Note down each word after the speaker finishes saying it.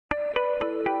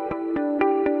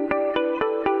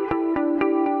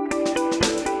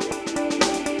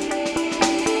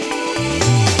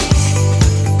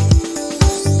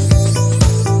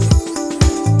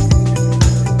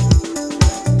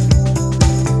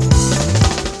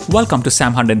Welcome to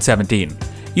Psalm 117.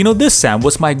 This psalm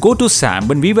was my go-to psalm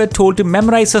when we were told to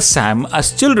memorize a psalm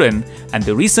as children, and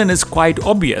the reason is quite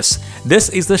obvious. This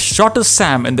is the shortest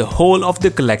psalm in the whole of the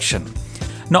collection.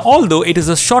 Now, although it is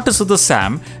the shortest of the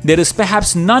psalm, there is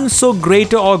perhaps none so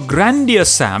greater or grandiose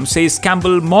psalm, says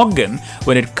Campbell Morgan,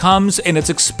 when it comes in its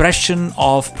expression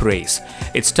of praise.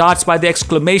 It starts by the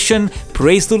exclamation,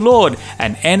 "Praise the Lord,"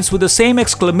 and ends with the same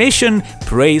exclamation,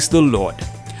 "Praise the Lord."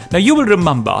 Now, you will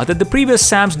remember that the previous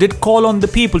psalms did call on the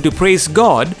people to praise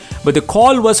God, but the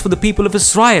call was for the people of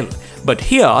Israel. But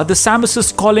here, the psalmist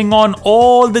is calling on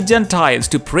all the Gentiles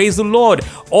to praise the Lord,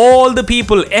 all the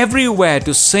people everywhere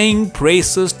to sing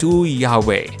praises to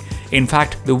Yahweh. In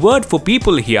fact, the word for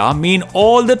people here mean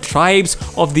all the tribes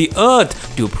of the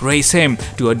earth to praise Him,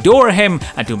 to adore Him,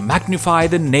 and to magnify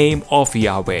the name of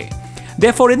Yahweh.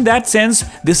 Therefore, in that sense,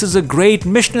 this is a great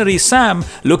missionary psalm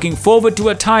looking forward to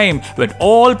a time when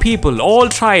all people, all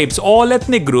tribes, all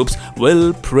ethnic groups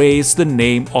will praise the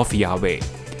name of Yahweh.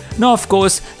 Now, of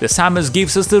course, the psalmist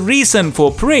gives us the reason for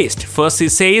praise. First, he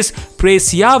says,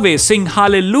 "Praise Yahweh, sing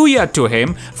hallelujah to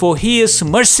Him, for He is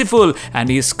merciful and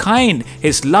He is kind.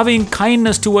 His loving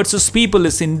kindness towards His people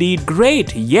is indeed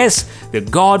great." Yes, the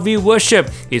God we worship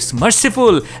is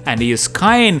merciful and He is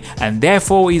kind, and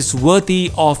therefore is worthy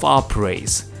of our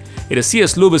praise. It is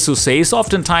C.S. Lewis who says,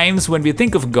 oftentimes when we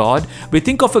think of God, we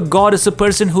think of a God as a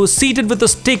person who is seated with a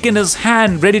stick in His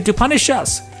hand, ready to punish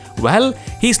us. Well,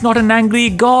 He's not an angry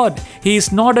God. He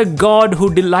is not a God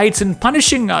who delights in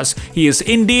punishing us. He is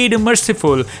indeed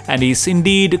merciful, and He is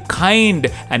indeed kind,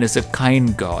 and is a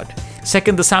kind God.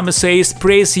 Second, the psalmist says,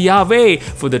 "Praise Yahweh,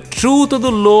 for the truth of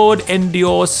the Lord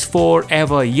endures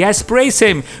forever." Yes, praise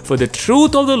Him, for the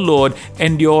truth of the Lord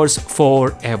endures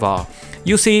forever.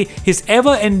 You see, His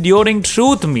ever-enduring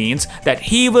truth means that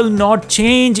He will not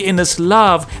change in His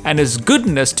love and His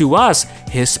goodness to us,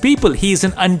 His people. He is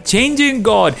an unchanging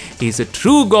God. He is a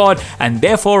true God, and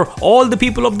therefore all the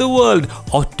people of the world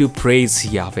ought to praise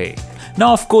Yahweh.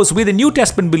 Now, of course, we the New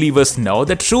Testament believers know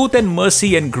that truth and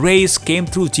mercy and grace came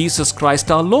through Jesus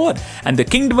Christ our Lord, and the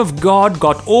kingdom of God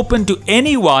got open to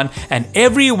anyone and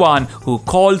everyone who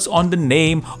calls on the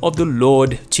name of the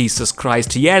Lord Jesus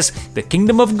Christ. Yes, the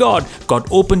kingdom of God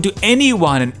got open to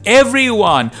anyone and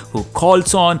everyone who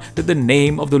calls on to the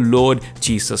name of the Lord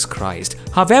Jesus Christ.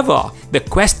 However, the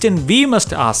question we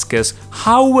must ask is,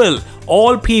 how will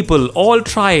all people, all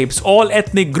tribes, all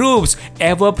ethnic groups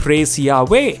ever praise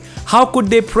Yahweh? How could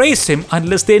they praise Him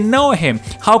unless they know Him?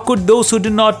 How could those who do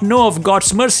not know of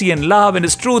God's mercy and love and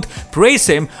His truth praise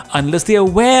Him unless they are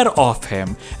aware of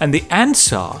Him? And the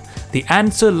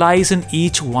answer lies in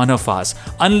each one of us.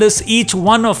 Unless each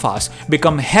one of us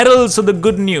become heralds of the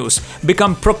good news,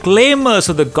 become proclaimers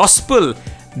of the gospel,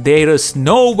 there is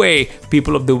no way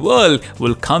people of the world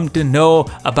will come to know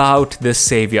about this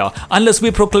Savior. Unless we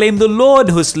proclaim the Lord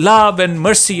who is love and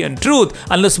mercy and truth,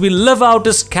 unless we live out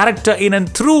His character in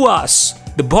and through us,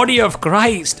 the body of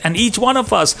Christ, and each one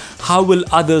of us, how will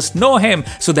others know Him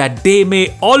so that they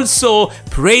may also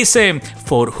praise Him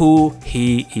for who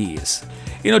He is?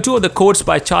 Two of the quotes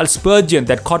by Charles Spurgeon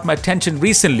that caught my attention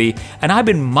recently, and I've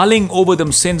been mulling over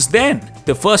them since then.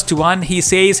 The first one, he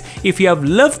says, "If you have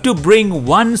lived to bring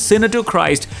one sinner to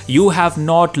Christ, you have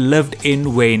not lived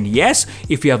in vain." Yes,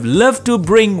 if you have lived to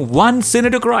bring one sinner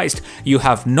to Christ, you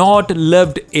have not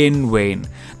lived in vain.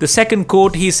 The second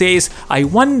quote, he says, "I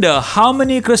wonder how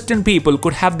many Christian people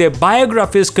could have their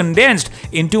biographies condensed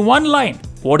into one line."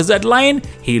 What is that line?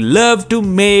 "He lived to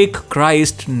make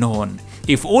Christ known."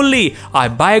 If only our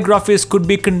biographies could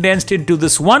be condensed into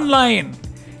this one line.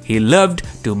 He lived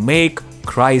to make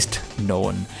Christ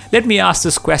known. Let me ask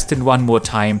this question one more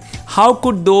time. How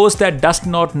could those that does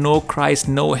not know Christ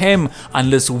know Him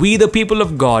unless we, the people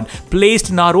of God,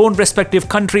 placed in our own respective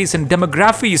countries and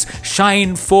demographies,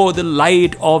 shine for the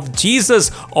light of Jesus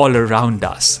all around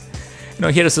us?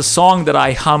 Here is a song that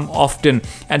I hum often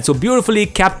and so beautifully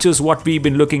captures what we've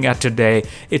been looking at today.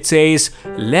 It says,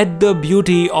 "Let the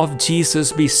beauty of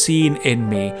Jesus be seen in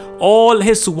me, all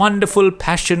His wonderful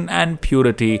passion and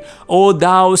purity. O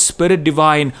Thou Spirit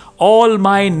divine, all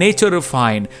my nature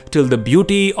refine, till the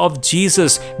beauty of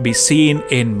Jesus be seen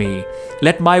in me.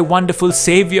 Let my wonderful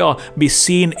Savior be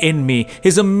seen in me.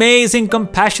 His amazing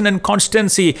compassion and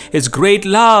constancy, His great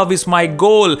love is my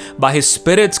goal. By His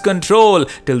Spirit's control,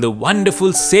 till the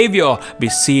wonderful Savior be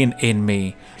seen in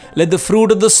me." Let the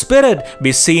fruit of the Spirit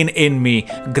be seen in me.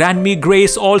 Grant me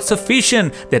grace all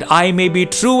sufficient, that I may be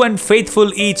true and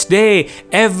faithful each day,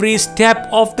 every step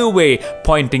of the way,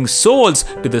 pointing souls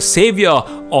to the Savior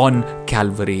on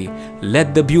Calvary.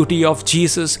 Let the beauty of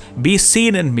Jesus be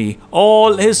seen in me,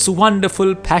 all his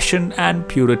wonderful passion and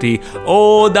purity.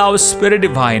 O thou Spirit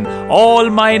divine, all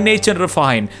my nature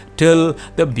refine, till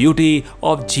the beauty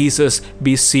of Jesus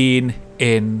be seen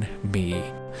in me.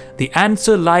 The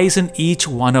answer lies in each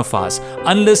one of us.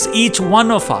 Unless each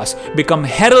one of us become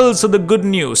heralds of the good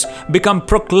news, become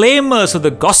proclaimers of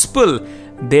the gospel,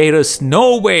 there is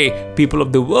no way people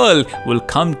of the world will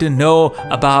come to know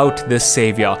about this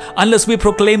Savior. Unless we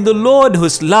proclaim the Lord who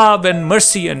is love and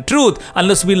mercy and truth,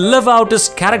 unless we live out his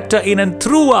character in and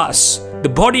through us, the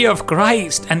body of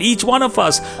Christ and each one of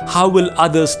us, how will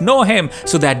others know him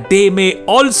so that they may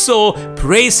also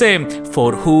praise him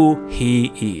for who he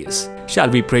is? Shall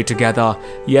we pray together?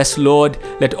 Yes, Lord,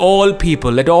 let all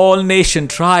people, let all nation,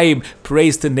 tribe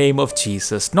praise the name of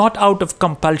Jesus, not out of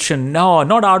compulsion, no,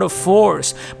 not out of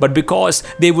force, but because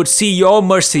they would see your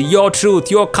mercy, your truth,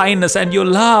 your kindness, and your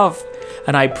love.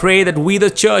 And I pray that we, the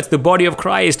church, the body of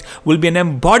Christ, will be an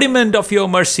embodiment of your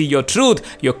mercy, your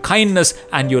truth, your kindness,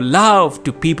 and your love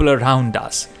to people around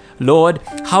us. Lord,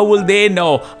 how will they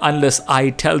know unless I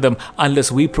tell them,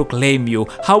 unless we proclaim you?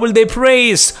 How will they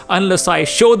praise unless I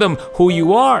show them who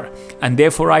you are? And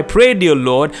therefore I pray, dear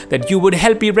Lord, that you would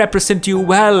help me represent you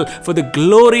well for the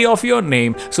glory of your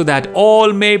name, so that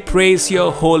all may praise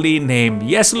your holy name.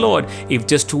 Yes, Lord, if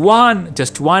just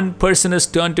one person is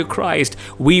turned to Christ,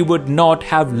 we would not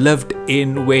have lived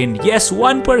in vain. Yes,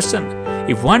 one person.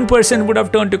 If one person would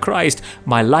have turned to Christ,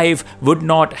 my life would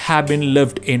not have been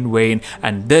lived in vain.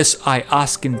 And this I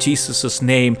ask in Jesus'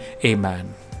 name.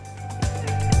 Amen.